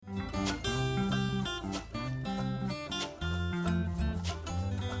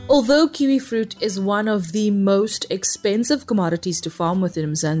Although kiwi fruit is one of the most expensive commodities to farm within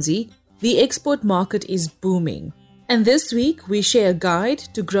Mzansi, the export market is booming. And this week, we share a guide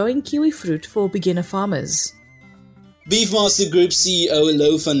to growing kiwi fruit for beginner farmers. Beefmaster Group CEO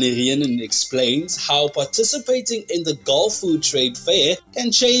Lo van Renen explains how participating in the Gulf Food Trade Fair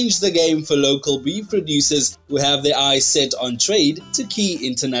can change the game for local beef producers who have their eyes set on trade to key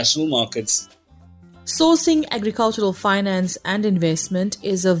international markets. Sourcing agricultural finance and investment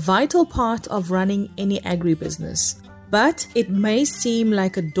is a vital part of running any agribusiness. But it may seem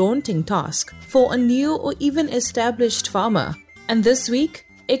like a daunting task for a new or even established farmer. And this week,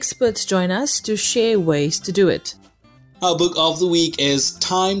 experts join us to share ways to do it. Our book of the week is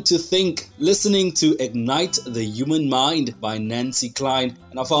Time to Think, Listening to Ignite the Human Mind by Nancy Klein.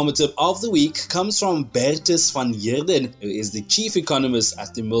 And our farmer tip of the week comes from Bertus van Heerden, who is the chief economist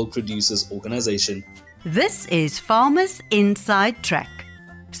at the Milk Producers Organization. This is Farmers Inside Track,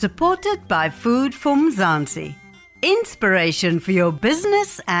 supported by Food for Mzansi. Inspiration for your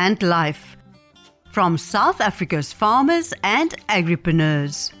business and life. From South Africa's farmers and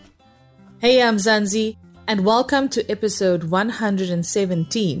agripreneurs. Hey, I'm Mzansi, and welcome to episode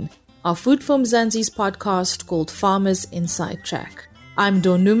 117 of Food for Mzansi's podcast called Farmers Inside Track. I'm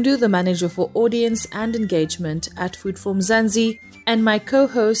Dawn Numdu, the manager for audience and engagement at Food for Mzansi, and my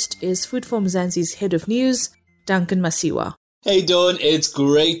co-host is Food for Mzansi's head of news, Duncan Masiwa. Hey Dawn, it's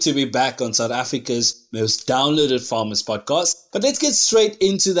great to be back on South Africa's most downloaded farmers podcast. But let's get straight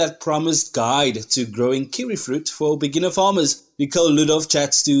into that promised guide to growing kiwi fruit for beginner farmers. Nicole Ludov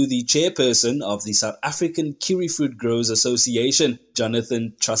chats to the chairperson of the South African Kiwi Fruit Growers Association,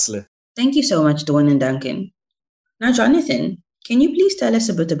 Jonathan Trussler. Thank you so much, Dawn and Duncan. Now, Jonathan, can you please tell us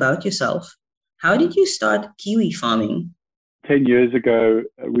a bit about yourself? How did you start kiwi farming? 10 years ago,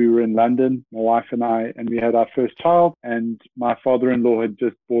 we were in London, my wife and I, and we had our first child. And my father-in-law had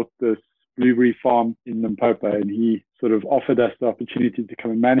just bought this blueberry farm in Limpopo, and he sort of offered us the opportunity to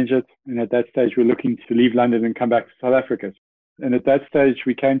come and manage it. And at that stage, we were looking to leave London and come back to South Africa. And at that stage,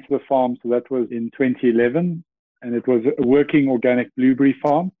 we came to the farm. So that was in 2011. And it was a working organic blueberry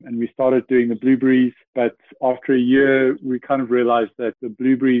farm. And we started doing the blueberries. But after a year, we kind of realized that the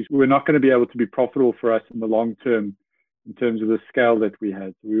blueberries were not going to be able to be profitable for us in the long term in terms of the scale that we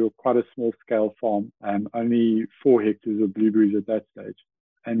had. So we were quite a small scale farm, only 4 hectares of blueberries at that stage.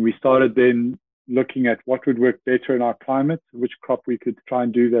 And we started then looking at what would work better in our climate, which crop we could try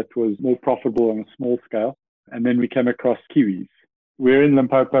and do that was more profitable on a small scale. And then we came across kiwis. We're in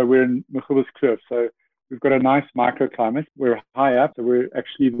Limpopo, we're in Mkhubu's, so we've got a nice microclimate. We're high up, so we're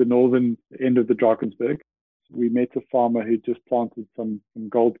actually the northern end of the Drakensberg. We met a farmer who just planted some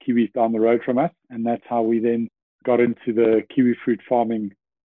gold kiwis down the road from us, and that's how we then got into the kiwi fruit farming.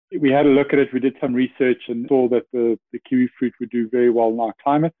 We had a look at it, we did some research and saw that the kiwi fruit would do very well in our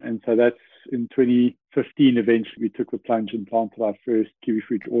climate. And so that's in 2015, eventually we took the plunge and planted our first kiwi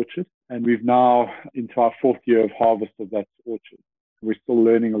fruit orchard. And we've now into our 4th year of harvest of that orchard. We're still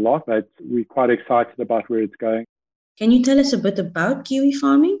learning a lot, but we're quite excited about where it's going. Can you tell us a bit about kiwi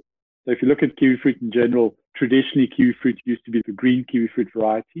farming? So if you look at kiwi fruit in general, traditionally kiwi fruit used to be the green kiwi fruit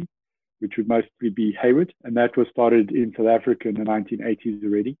variety, which would mostly be Hayward. And that was started in South Africa in the 1980s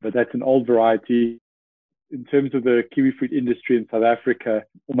already. But that's an old variety. In terms of the kiwi fruit industry in South Africa,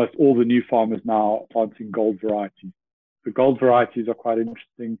 almost all the new farmers now are planting gold varieties. The gold varieties are quite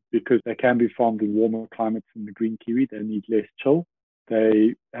interesting because they can be farmed in warmer climates than the green kiwi. They need less chill.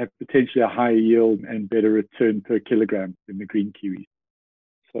 They have potentially a higher yield and better return per kilogram than the green kiwis.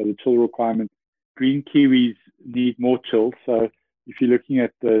 So the chill requirement, green kiwis need more chill. So if you're looking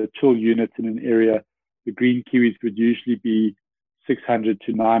at the chill units in an area, the green kiwis would usually be 600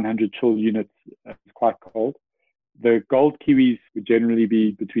 to 900 chill units. It's quite cold. The gold kiwis would generally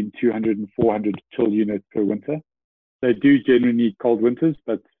be between 200 and 400 chill units per winter. They do generally need cold winters,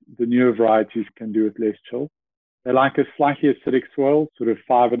 but the newer varieties can do with less chill. They like a slightly acidic soil, sort of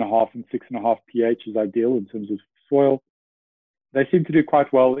 5.5 and 6.5 pH is ideal in terms of soil. They seem to do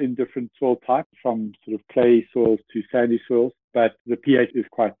quite well in different soil types, from sort of clay soils to sandy soils, but the pH is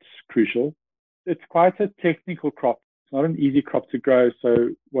quite crucial. It's quite a technical crop. It's not an easy crop to grow. So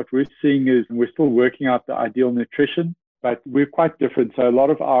what we're seeing is we're still working out the ideal nutrition, but we're quite different. So a lot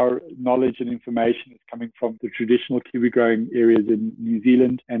of our knowledge and information is coming from the traditional kiwi growing areas in New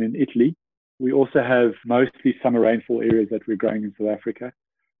Zealand and in Italy. We also have mostly summer rainfall areas that we're growing in South Africa,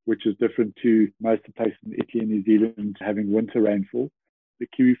 which is different to most of the places in Italy and New Zealand having winter rainfall. The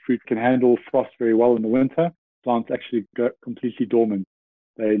kiwi fruit can handle frost very well in the winter. Plants actually go completely dormant.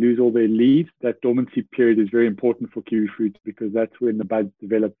 They lose all their leaves. That dormancy period is very important for kiwi fruit because that's when the buds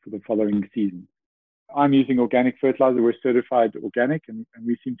develop for the following season. I'm using organic fertilizer. We're certified organic, and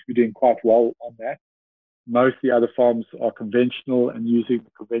we seem to be doing quite well on that. Most of the other farms are conventional and using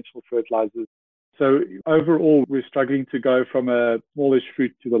conventional fertilizers. So overall, we're struggling to go from a smallish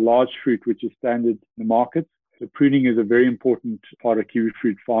fruit to the large fruit, which is standard in the market. So pruning is a very important part of kiwi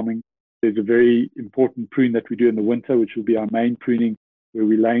fruit farming. There's a very important prune that we do in the winter, which will be our main pruning, where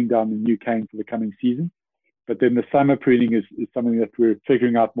we're laying down the new cane for the coming season. But then the summer pruning is something that we're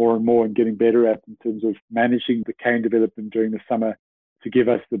figuring out more and more and getting better at in terms of managing the cane development during the summer to give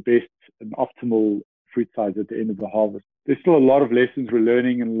us the best and optimal fruit size at the end of the harvest. There's still a lot of lessons we're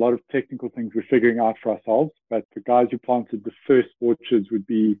learning and a lot of technical things we're figuring out for ourselves. But the guys who planted the first orchards would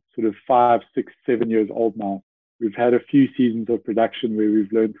be sort of 5, 6, 7 years old now. We've had a few seasons of production where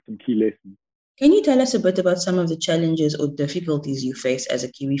we've learned some key lessons. Can you tell us a bit about some of the challenges or difficulties you face as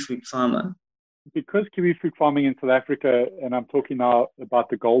a kiwi fruit farmer? Because kiwi fruit farming in South Africa, and I'm talking now about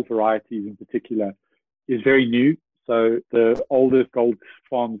the gold varieties in particular, is very new. So the oldest gold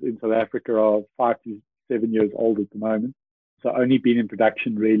farms in South Africa are 5 to 7 years old at the moment. So only been in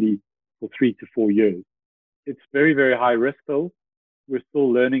production really for 3 to 4 years. It's very, very high risk though. We're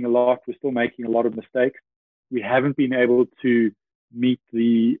still learning a lot. We're still making a lot of mistakes. We haven't been able to meet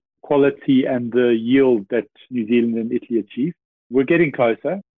the quality and the yield that New Zealand and Italy achieve. We're getting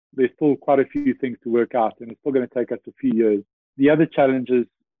closer. There's still quite a few things to work out, and it's still going to take us a few years. The other challenge is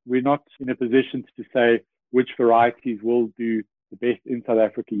we're not in a position to say which varieties will do the best in South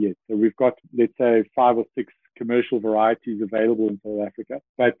Africa yet. So we've got, let's say, 5 or 6 commercial varieties available in South Africa,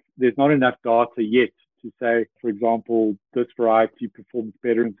 but there's not enough data yet to say, for example, this variety performs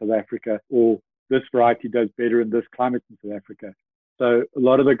better in South Africa, or this variety does better in this climate in South Africa. So a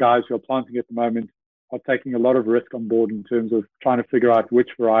lot of the guys who are planting at the moment are taking a lot of risk on board in terms of trying to figure out which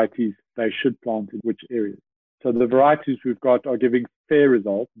varieties they should plant in which areas. So the varieties we've got are giving fair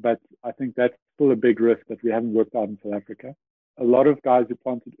results, but I think that's still a big risk that we haven't worked out in South Africa. A lot of guys who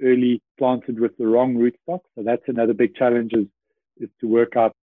planted early planted with the wrong rootstock. So that's another big challenge is to work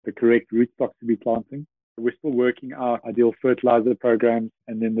out the correct rootstock to be planting. We're still working out ideal fertilizer programs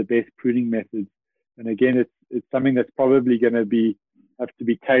and then the best pruning methods. And again, it's something that's probably going to have to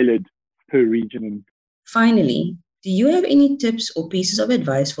be tailored per region. Finally, do you have any tips or pieces of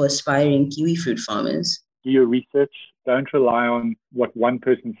advice for aspiring kiwi fruit farmers? Do your research. Don't rely on what one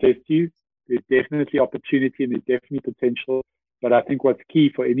person says to you. There's definitely opportunity and there's definitely potential. But I think what's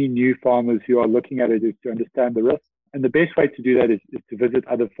key for any new farmers who are looking at it is to understand the risk. And the best way to do that is to visit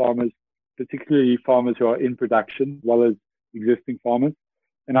other farmers, particularly farmers who are in production, as well as existing farmers.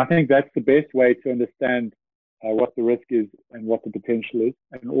 And I think that's the best way to understand what the risk is and what the potential is,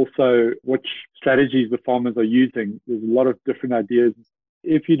 and also which strategies the farmers are using. There's a lot of different ideas.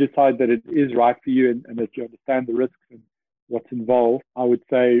 If you decide that it is right for you and that you understand the risks and what's involved, I would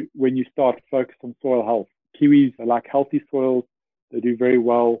say when you start, focus on soil health. Kiwis are like healthy soils. They do very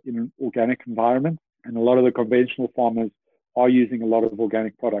well in an organic environment, and a lot of the conventional farmers are using a lot of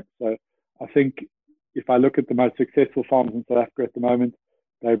organic products. So I think if I look at the most successful farmers in South Africa at the moment,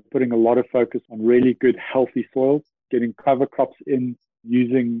 they're putting a lot of focus on really good, healthy soils, getting cover crops in,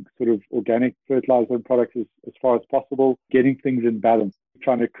 using sort of organic fertilizer and products as far as possible, getting things in balance,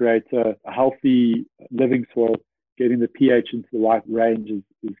 trying to create a healthy living soil, getting the pH into the right range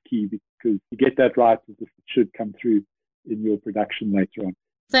is key, because you get that right, it should come through in your production later on.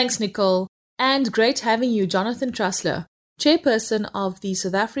 Thanks, Nicole. And great having you, Jonathan Trussler, Chairperson of the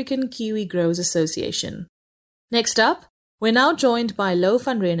South African Kiwi Growers Association. Next up, we're now joined by Louw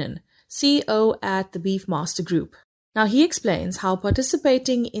van Reenen, CEO at the Beefmaster Group. Now he explains how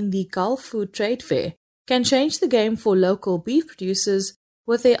participating in the Gulf Food Trade Fair can change the game for local beef producers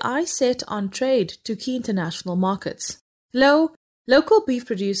with their eyes set on trade to key international markets. Louw, local beef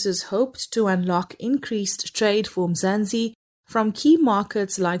producers hoped to unlock increased trade for Mzansi from key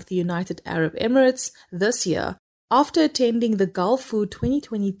markets like the United Arab Emirates this year after attending the Gulf Food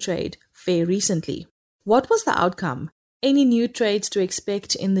 2020 Trade Fair recently. What was the outcome? Any new trades to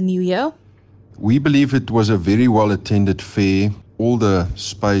expect in the new year? We believe it was a very well attended fair. All the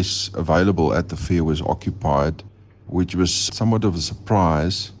space available at the fair was occupied, which was somewhat of a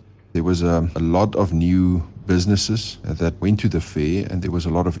surprise. There was a lot of new businesses that went to the fair, and there was a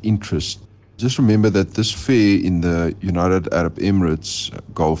lot of interest. Just remember that this fair in the United Arab Emirates,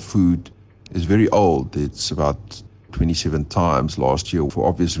 Gulf Food, is very old. It's about 27 times last year. For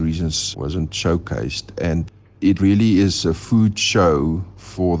obvious reasons, wasn't showcased. And it really is a food show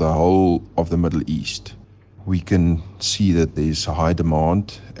for the whole of the Middle East. We can see that there's a high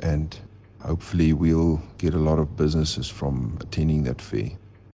demand, and hopefully we'll get a lot of businesses from attending that fair.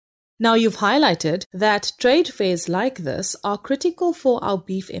 Now you've highlighted that trade fairs like this are critical for our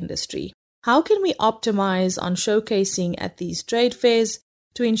beef industry. How can we optimize on showcasing at these trade fairs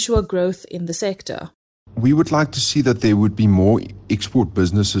to ensure growth in the sector? We would like to see that there would be more export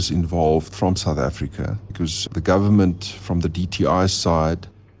businesses involved from South Africa, because the government from the DTI side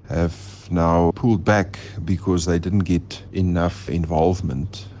have now pulled back because they didn't get enough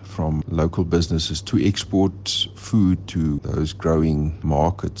involvement from local businesses to export food to those growing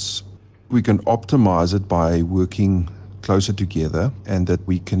markets. We can optimize it by working closer together, and that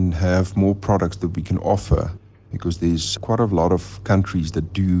we can have more products that we can offer, because there's quite a lot of countries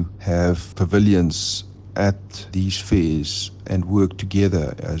that do have pavilions at these fairs and work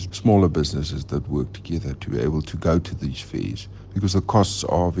together as smaller businesses that work together to be able to go to these fairs, because the costs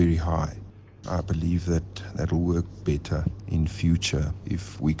are very high. I believe that that'll work better in future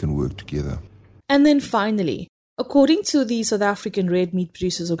if we can work together. And then finally, according to the South African Red Meat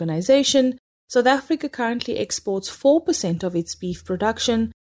Producers Organization, South Africa currently exports 4% of its beef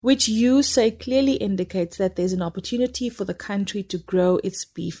production, which you say clearly indicates that there's an opportunity for the country to grow its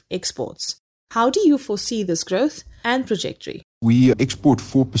beef exports. How do you foresee this growth and trajectory? We export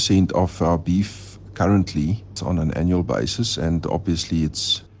 4% of our beef currently on an annual basis, and obviously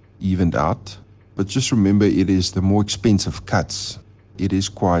it's evened out. But just remember, it is the more expensive cuts. It is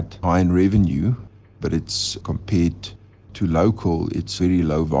quite high in revenue, but it's compared to local, it's very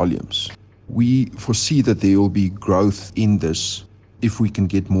low volumes. We foresee that there will be growth in this if we can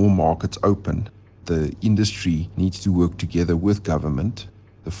get more markets open. The industry needs to work together with government.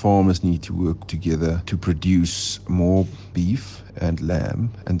 The farmers need to work together to produce more beef and lamb,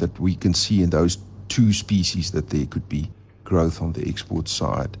 and that we can see in those two species that there could be growth on the export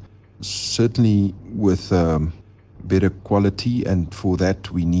side. Certainly with better quality, and for that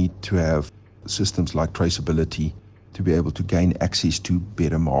we need to have systems like traceability to be able to gain access to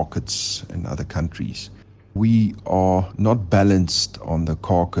better markets in other countries. We are not balanced on the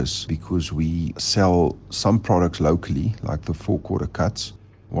carcass because we sell some products locally, like the forequarter cuts,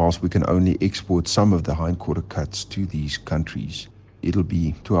 whilst we can only export some of the hindquarter cuts to these countries. It'll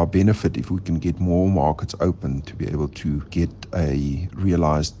be to our benefit if we can get more markets open to be able to get a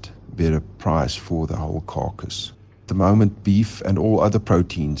realized better price for the whole carcass. At the moment, beef and all other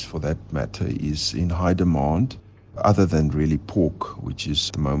proteins for that matter is in high demand, other than really pork, which is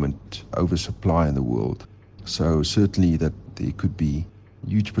at the moment oversupply in the world. So certainly that there could be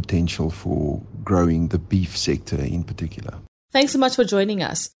huge potential for growing the beef sector in particular. Thanks so much for joining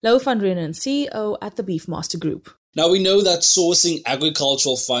us. Louw van Reenen, CEO at the Beefmaster Group. Now, we know that sourcing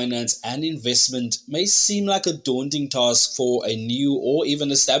agricultural finance and investment may seem like a daunting task for a new or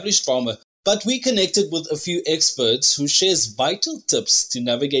even established farmer, but we connected with a few experts who shares vital tips to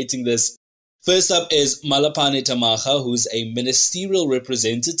navigating this. First up is Malapane Tamaga, who's a ministerial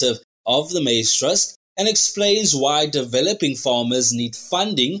representative of the Maize Trust, and explains why developing farmers need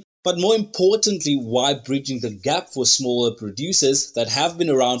funding, but more importantly, why bridging the gap for smaller producers that have been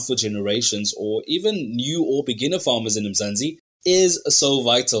around for generations, or even new or beginner farmers in Mzansi, is so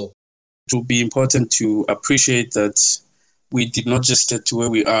vital. It will be important to appreciate that we did not just get to where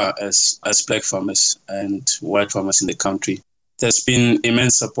we are as black farmers and white farmers in the country. There's been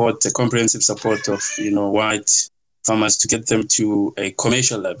immense support, a comprehensive support of white farmers to get them to a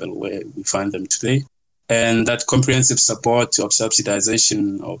commercial level where we find them today. And that comprehensive support of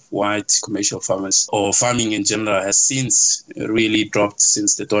subsidization of white commercial farmers or farming in general has since really dropped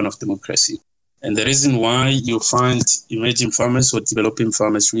since the dawn of democracy. And the reason why you find emerging farmers or developing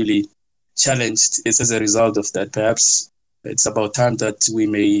farmers really challenged is as a result of that. Perhaps it's about time that we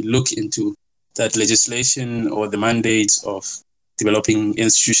may look into that legislation or the mandates of developing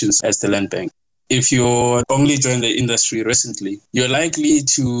institutions as the Land Bank. If you only joined the industry recently, you're likely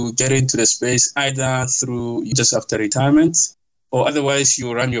to get into the space either through just after retirement, or otherwise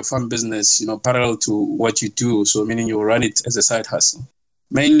you run your farm business, parallel to what you do. So meaning you run it as a side hustle,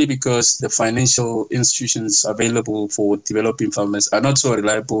 mainly because the financial institutions available for developing farmers are not so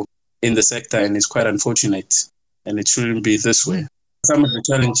reliable in the sector, and it's quite unfortunate. And it shouldn't be this way. Some of the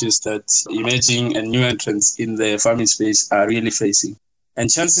challenges that emerging and new entrants in the farming space are really facing. And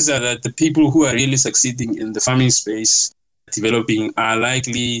chances are that the people who are really succeeding in the farming space, developing, are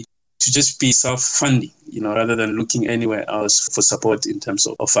likely to just be self-funding, rather than looking anywhere else for support in terms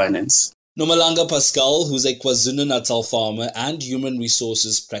of finance. Nomalanga Pascal, who's a KwaZulu-Natal farmer and human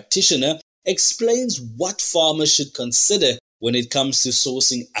resources practitioner, explains what farmers should consider when it comes to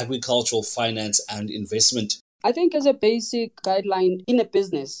sourcing agricultural finance and investment. I think as a basic guideline in a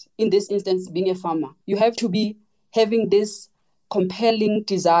business, in this instance being a farmer, you have to be having this compelling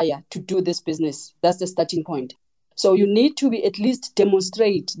desire to do this business. That's the starting point. So you need to be at least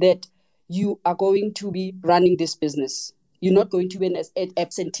demonstrate that you are going to be running this business. You're not going to be an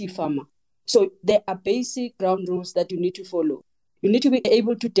absentee farmer. So there are basic ground rules that you need to follow. You need to be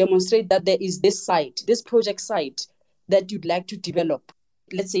able to demonstrate that there is this site, this project site that you'd like to develop,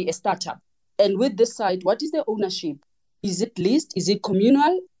 let's say a startup. And with this site, what is the ownership? Is it leased? Is it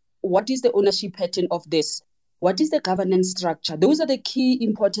communal? What is the ownership pattern of this? What is the governance structure? Those are the key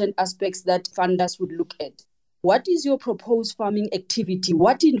important aspects that funders would look at. What is your proposed farming activity?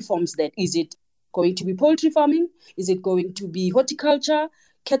 What informs that? Is it going to be poultry farming? Is it going to be horticulture,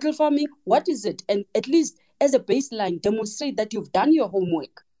 cattle farming? What is it? And at least as a baseline, demonstrate that you've done your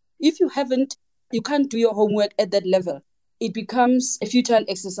homework. If you haven't, you can't do your homework at that level. It becomes a futile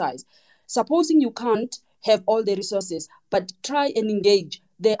exercise. Supposing you can't have all the resources, but try and engage.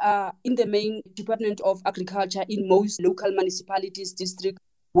 There are, in the main Department of Agriculture in most local municipalities, districts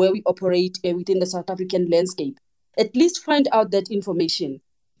where we operate within the South African landscape. At least find out that information,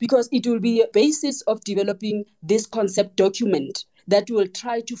 because it will be a basis of developing this concept document that will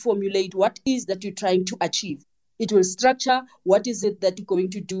try to formulate what is that you're trying to achieve. It will structure what is it that you're going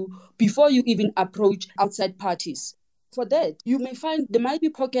to do before you even approach outside parties. For that, you may find there might be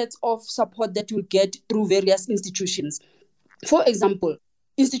pockets of support that you'll get through various institutions. For example,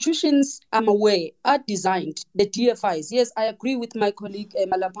 institutions, I'm aware, are designed, the DFIs. Yes, I agree with my colleague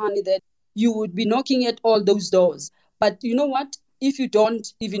Malapane that you would be knocking at all those doors. But you know what? If you don't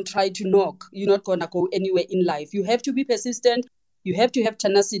even try to knock, you're not going to go anywhere in life. You have to be persistent. You have to have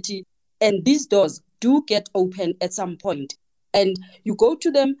tenacity. And these doors do get open at some point. And you go to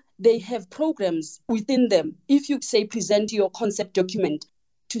them, they have programs within them. If you say present your concept document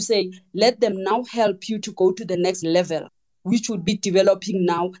to say, let them now help you to go to the next level, which would be developing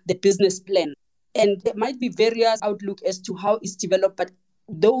now the business plan. And there might be various outlook as to how it's developed, but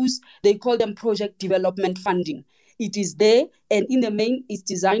those, they call them project development funding. It is there, and in the main, it's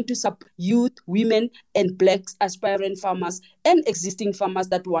designed to support youth, women, and Black aspiring farmers and existing farmers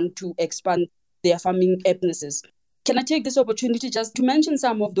that want to expand their farming businesses. Can I take this opportunity just to mention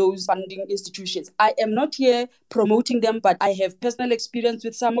some of those funding institutions? I am not here promoting them, but I have personal experience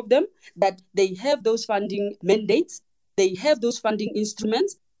with some of them, that they have those funding mandates, they have those funding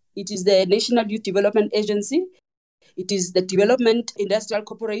instruments. It is the National Youth Development Agency, it is the Development Industrial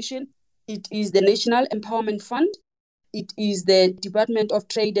Corporation, it is the National Empowerment Fund, it is the Department of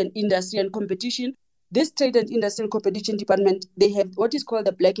Trade and Industry and Competition. This Trade and Industrial Competition Department, they have what is called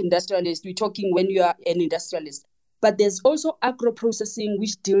the Black Industrialist. We're talking when you are an industrialist. But there's also agro-processing,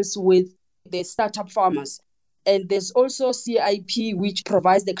 which deals with the startup farmers. And there's also CIP, which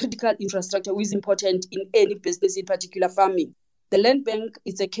provides the critical infrastructure, which is important in any business, in particular farming. The Land Bank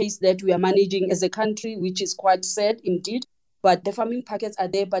is a case that we are managing as a country, which is quite sad indeed. But the farming packets are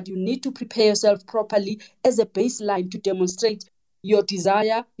there, but you need to prepare yourself properly as a baseline to demonstrate your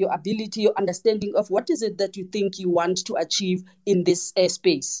desire, your ability, your understanding of what is it that you think you want to achieve in this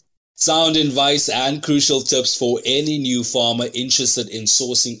space. Sound advice and crucial tips for any new farmer interested in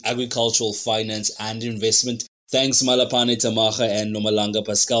sourcing agricultural finance and investment. Thanks Malapane Tamaga and Nomalanga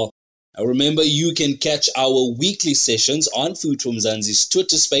Pascal. Now remember, you can catch our weekly sessions on Food from Mzansi's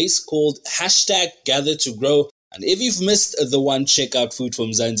Twitter space called #GatherToGrow. And if you've missed the one, check out Food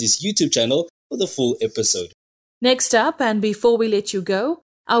from Mzansi's YouTube channel for the full episode. Next up, and before we let you go,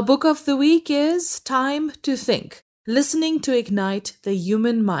 our book of the week is Time to Think. Listening to Ignite the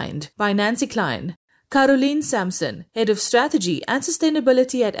Human Mind by Nancy Klein. Caroline Sampson, Head of Strategy and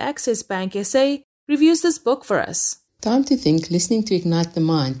Sustainability at Access Bank SA, reviews this book for us. Time to Think, Listening to Ignite the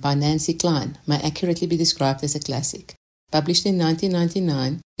Mind by Nancy Klein may accurately be described as a classic. Published in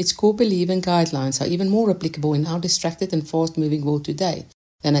 1999, its core belief and guidelines are even more applicable in our distracted and fast-moving world today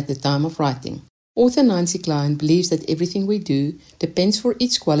than at the time of writing. Author Nancy Klein believes that everything we do depends for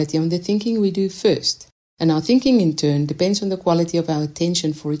its quality on the thinking we do first, and our thinking in turn depends on the quality of our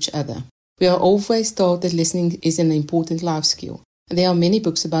attention for each other. We are always taught that listening is an important life skill, and there are many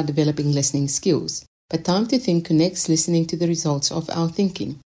books about developing listening skills, but Time to Think connects listening to the results of our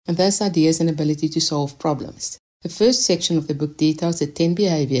thinking, and thus ideas and ability to solve problems. The first section of the book details the 10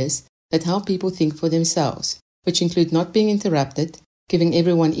 behaviors that help people think for themselves, which include not being interrupted, giving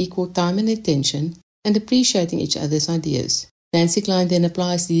everyone equal time and attention, and appreciating each other's ideas. Nancy Klein then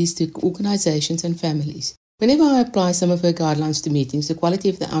applies these to organizations and families. Whenever I apply some of her guidelines to meetings, the quality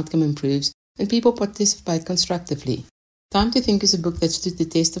of the outcome improves and people participate constructively. Time to Think is a book that stood the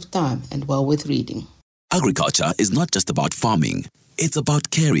test of time and well worth reading. Agriculture is not just about farming, it's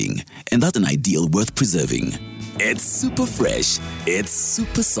about caring, and that's an ideal worth preserving. It's super fresh, it's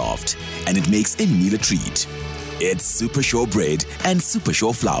super soft, and it makes a meal a treat. It's Super Sure Bread and Super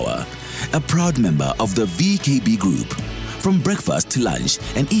Sure Flour, a proud member of the VKB Group. from breakfast to lunch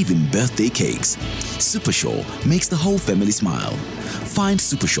and even birthday cakes. Supersure makes the whole family smile. Find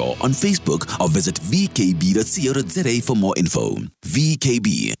Supersure on Facebook or visit vkb.co.za for more info.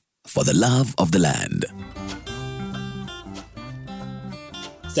 VKB, for the love of the land.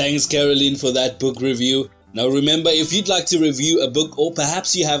 Thanks, Caroline, for that book review. Now remember, if you'd like to review a book or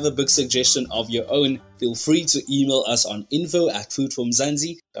perhaps you have a book suggestion of your own, feel free to email us on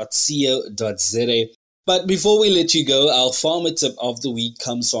info@foodformzansi.co.za. But before we let you go, our farmer tip of the week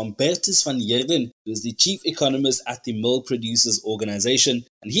comes from Bertus van Heerden, who is the chief economist at the Milk Producers Organization,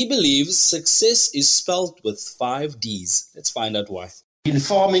 and he believes success is spelled with 5 Ds. Let's find out why. In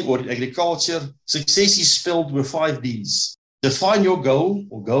farming or in agriculture, success is spelled with 5 Ds. Define your goal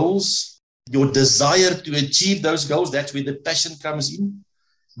or goals, your desire to achieve those goals. That's where the passion comes in.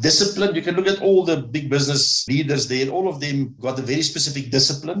 Discipline, you can look at all the big business leaders there. All of them got a very specific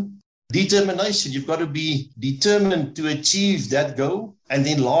discipline. Determination, you've got to be determined to achieve that goal. And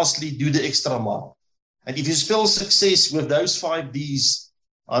then lastly, do the extra mile. And if you spell success with those 5 Ds,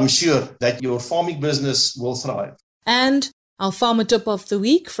 I'm sure that your farming business will thrive. And our farmer tip of the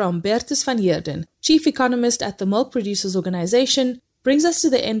week from Bertus van Heerden, chief economist at the Milk Producers Organization, brings us to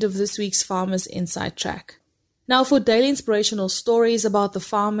the end of this week's Farmers Inside Track. Now, for daily inspirational stories about the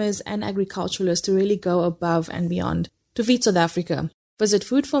farmers and agriculturalists to really go above and beyond to feed South Africa, visit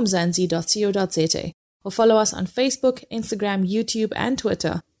foodformzansi.co.za or follow us on Facebook, Instagram, YouTube, and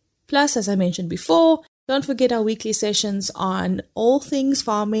Twitter. Plus, as I mentioned before, don't forget our weekly sessions on all things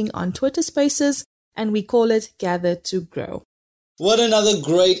farming on Twitter Spaces, and we call it Gather to Grow. What another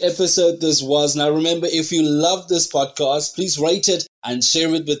great episode this was. Now remember, if you love this podcast, please rate it and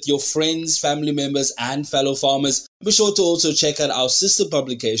share it with your friends, family members, and fellow farmers. Be sure to also check out our sister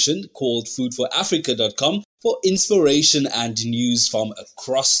publication called foodforafrica.com for inspiration and news from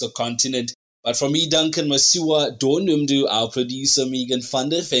across the continent. But from me, Duncan Masua, Dawn Numdu, our producer Megan van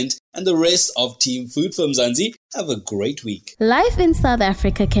der Vent, and the rest of Team Food from Mzansi, have a great week. Life in South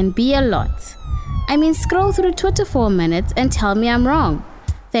Africa can be a lot. I mean, scroll through Twitter for a minute and tell me I'm wrong.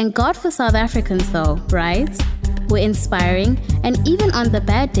 Thank God for South Africans though, right? We're inspiring, and even on the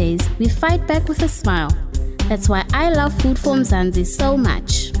bad days, we fight back with a smile. That's why I love Food for Mzansi so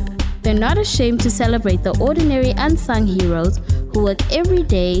much. They're not ashamed to celebrate the ordinary unsung heroes who work every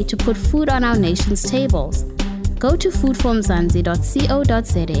day to put food on our nation's tables. Go to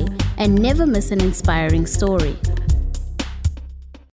foodformzansi.co.za and never miss an inspiring story.